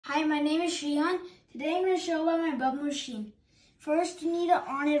Hi, my name is Shihan. Today I'm going to show about my bubble machine. First, you need to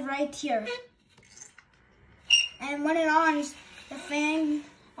on it right here. And when it ons, the fan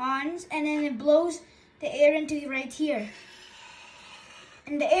ons and then it blows the air into right here.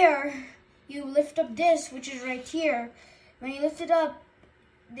 In the air, you lift up this, which is right here. When you lift it up,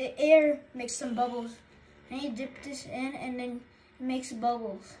 the air makes some bubbles. And you dip this in and then it makes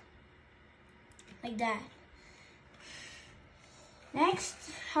bubbles. Like that. Next,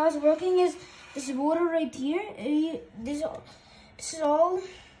 how it's working is this motor right here. This is all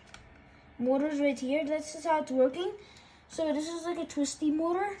motors right here. This is how it's working. So this is like a twisty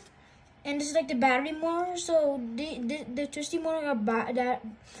motor, and this is like the battery motor. So the twisty motor got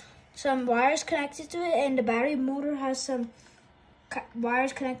some wires connected to it, and the battery motor has some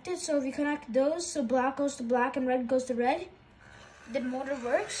wires connected. So if you connect those, so black goes to black and red goes to red, the motor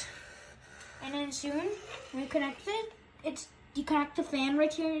works. And then soon, when you connect it, you connect the fan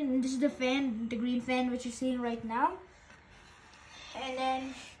right here, and this is the fan, the green fan, which you're seeing right now. And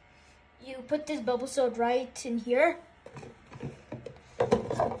then you put this bubble soap right in here.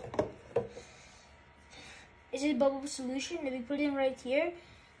 This is bubble solution. If you put it in right here,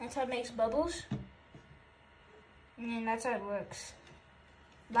 that's how it makes bubbles. And that's how it works.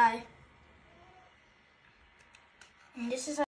 Bye. And this is how